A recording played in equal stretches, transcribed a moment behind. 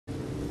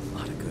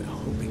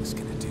King's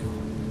gonna do.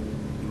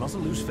 You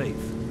mustn't lose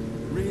faith.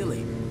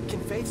 Really? Can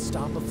Faith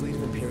stop a fleet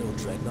of Imperial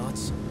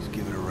dreadnoughts? Just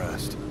give it a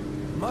rest.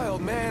 My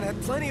old man had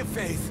plenty of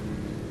faith.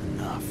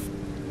 Enough.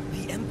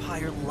 The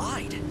Empire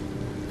lied.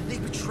 They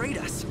betrayed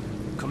us.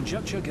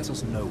 Conjecture gets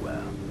us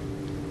nowhere.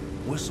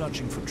 We're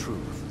searching for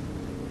truth.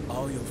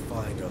 All you'll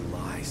find are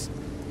lies.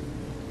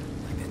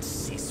 Like that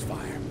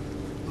ceasefire.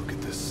 Look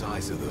at the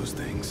size of those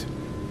things.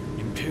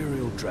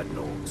 Imperial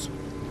dreadnoughts.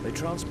 They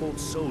transport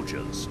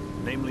soldiers,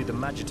 namely the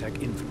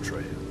Magitech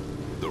infantry.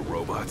 The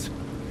robots?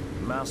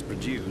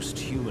 Mass-produced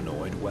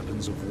humanoid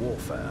weapons of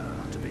warfare,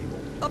 to be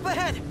more. Up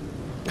ahead!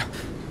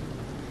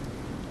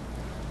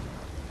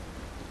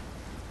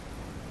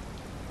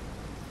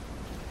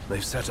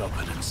 They've set up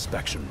an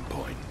inspection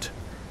point.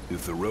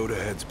 If the road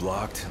ahead's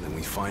blocked, then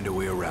we find a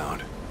way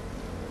around.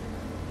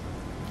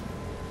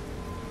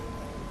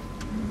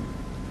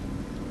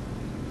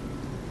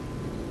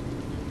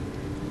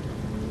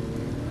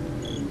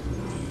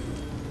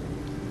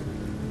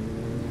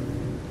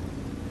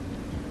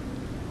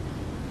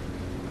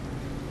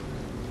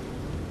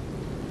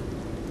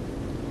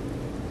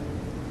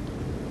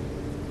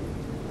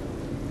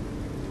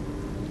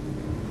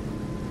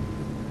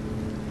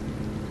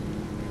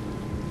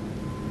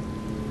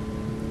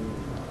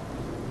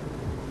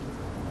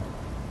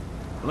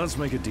 Let's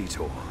make a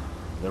detour.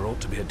 There ought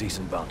to be a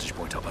decent vantage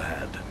point up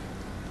ahead.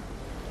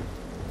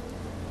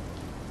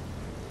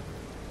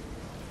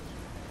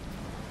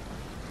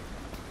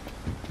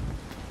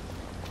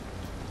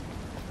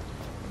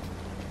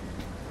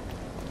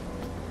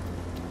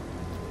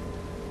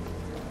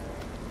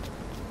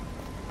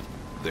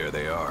 There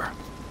they are.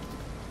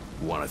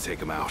 Want to take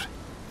them out?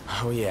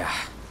 Oh yeah,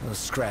 those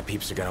scrap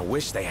heaps are gonna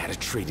wish they had a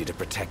treaty to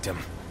protect them.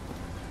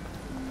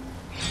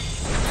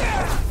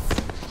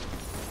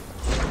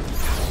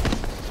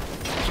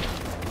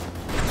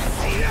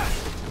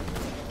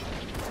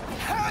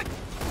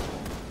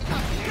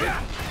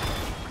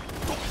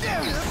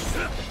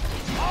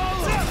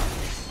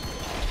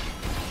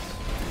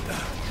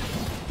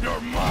 You're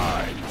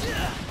mine!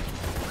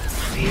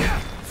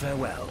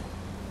 Farewell.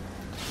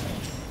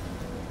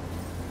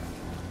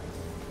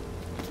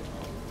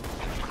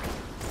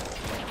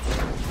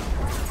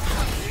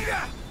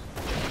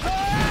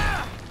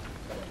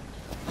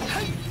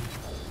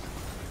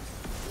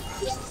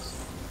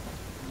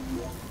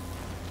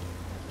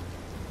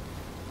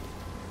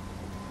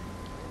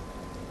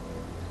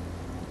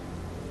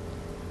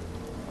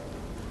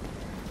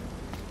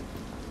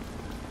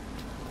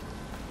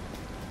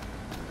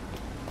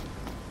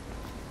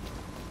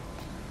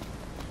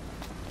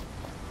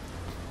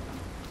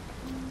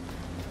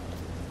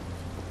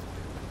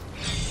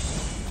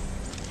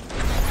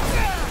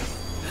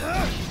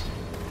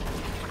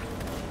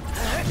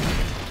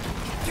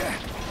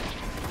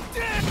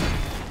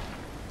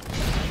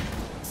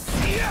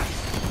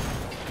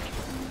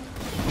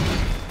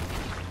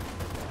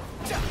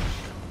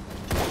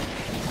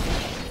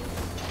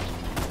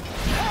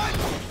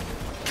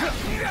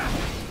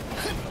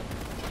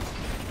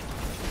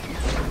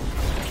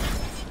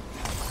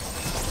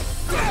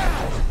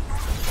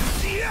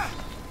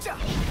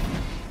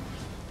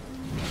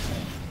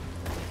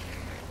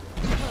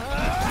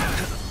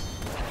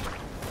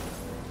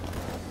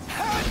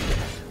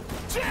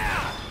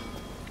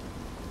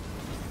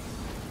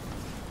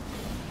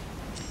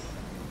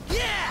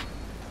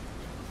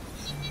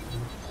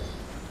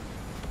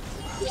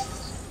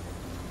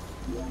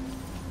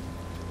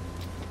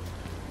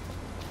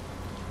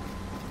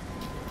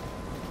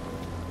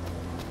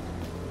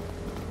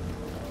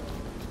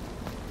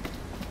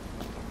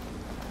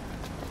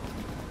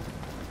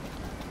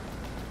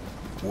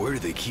 Where do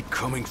they keep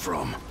coming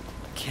from?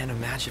 Can't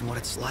imagine what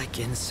it's like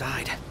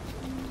inside.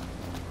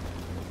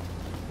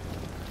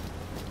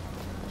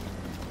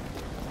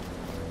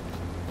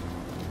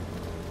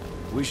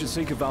 We should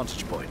seek a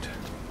vantage point.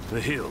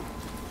 The hill.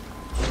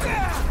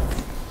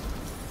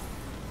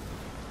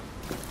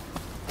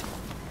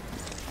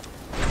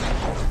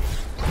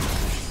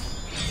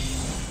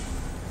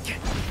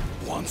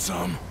 Want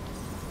some?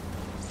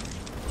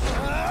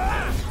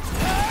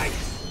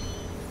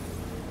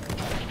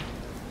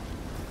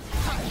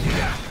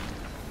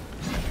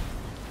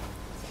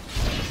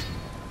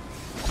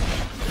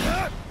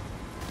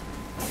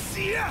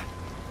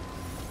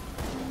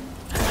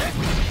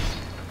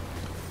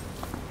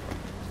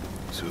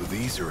 So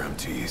these are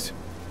MTs.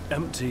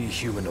 Empty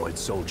humanoid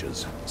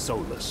soldiers.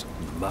 Soulless,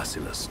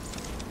 merciless.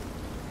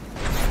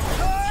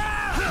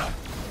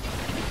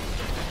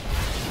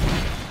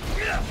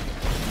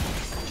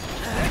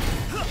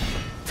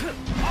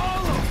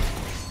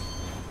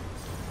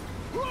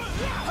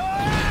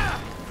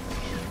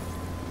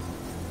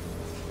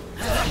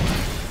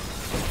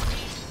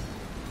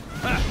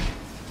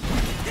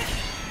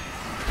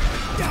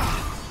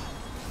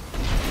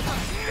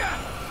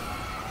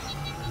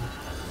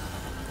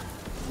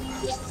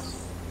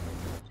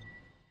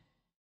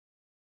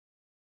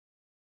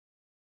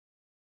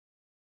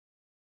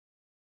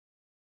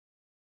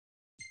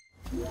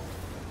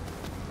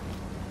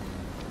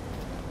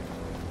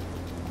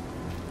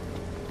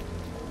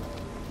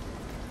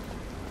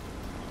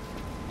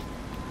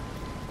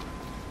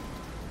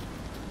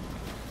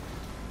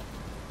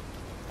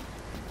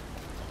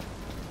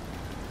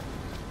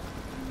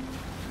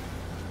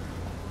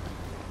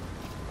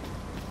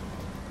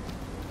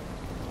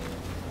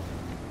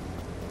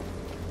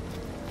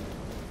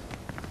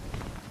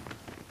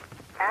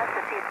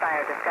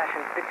 ceasefire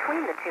discussions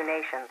between the two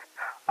nations,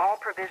 all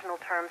provisional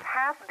terms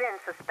have been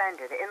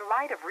suspended in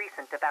light of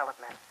recent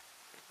developments.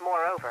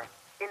 Moreover,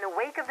 in the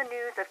wake of the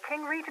news of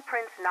King Regent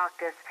Prince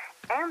Noctis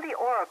and the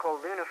Oracle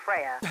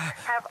Lunafreya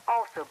have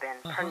also been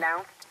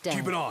pronounced dead.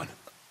 Keep it on.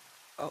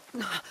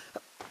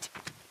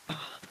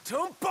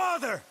 Don't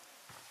bother!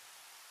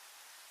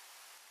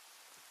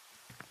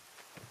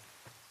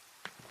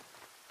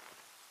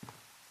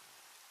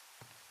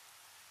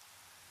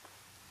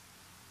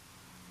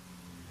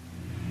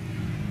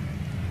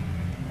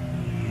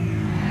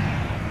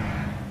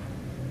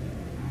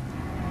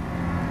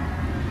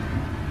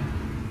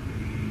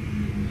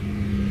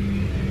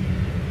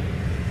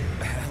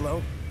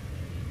 Hello?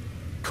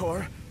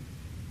 Cor?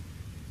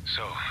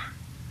 So,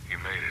 you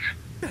made it.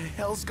 What the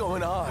hell's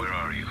going on? Where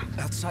are you?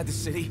 Outside the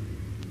city,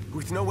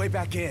 with no way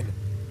back in.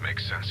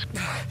 Makes sense.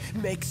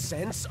 Makes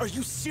sense? Are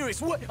you serious?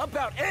 What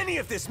about any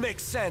of this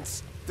makes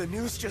sense? The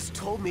news just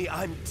told me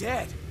I'm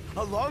dead,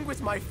 along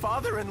with my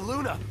father and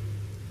Luna.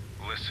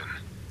 Listen,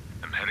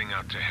 I'm heading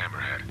out to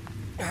Hammerhead.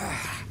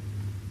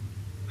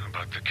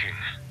 About the king.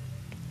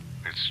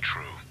 It's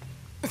true.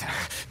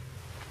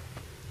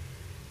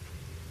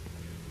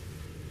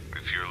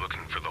 If you're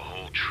looking for the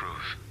whole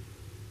truth,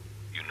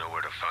 you know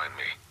where to find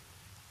me.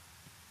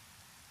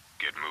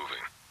 Get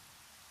moving.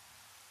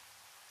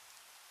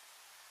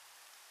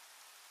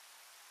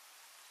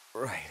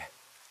 Right.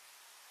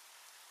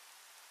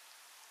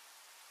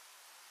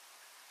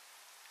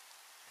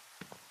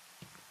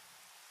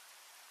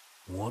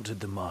 What did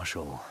the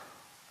Marshal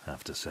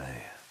have to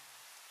say?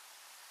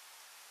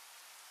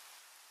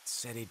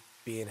 Said he'd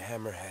be in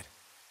Hammerhead.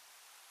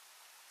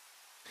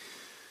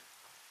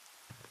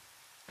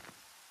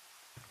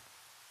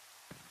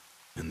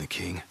 And the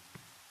king?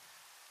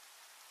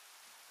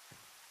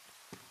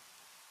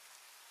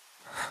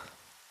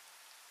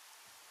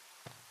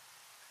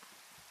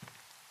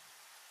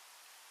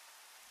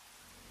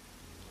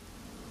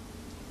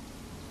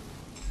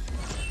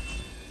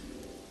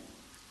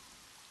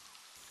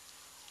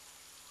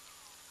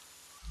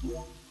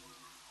 Yeah.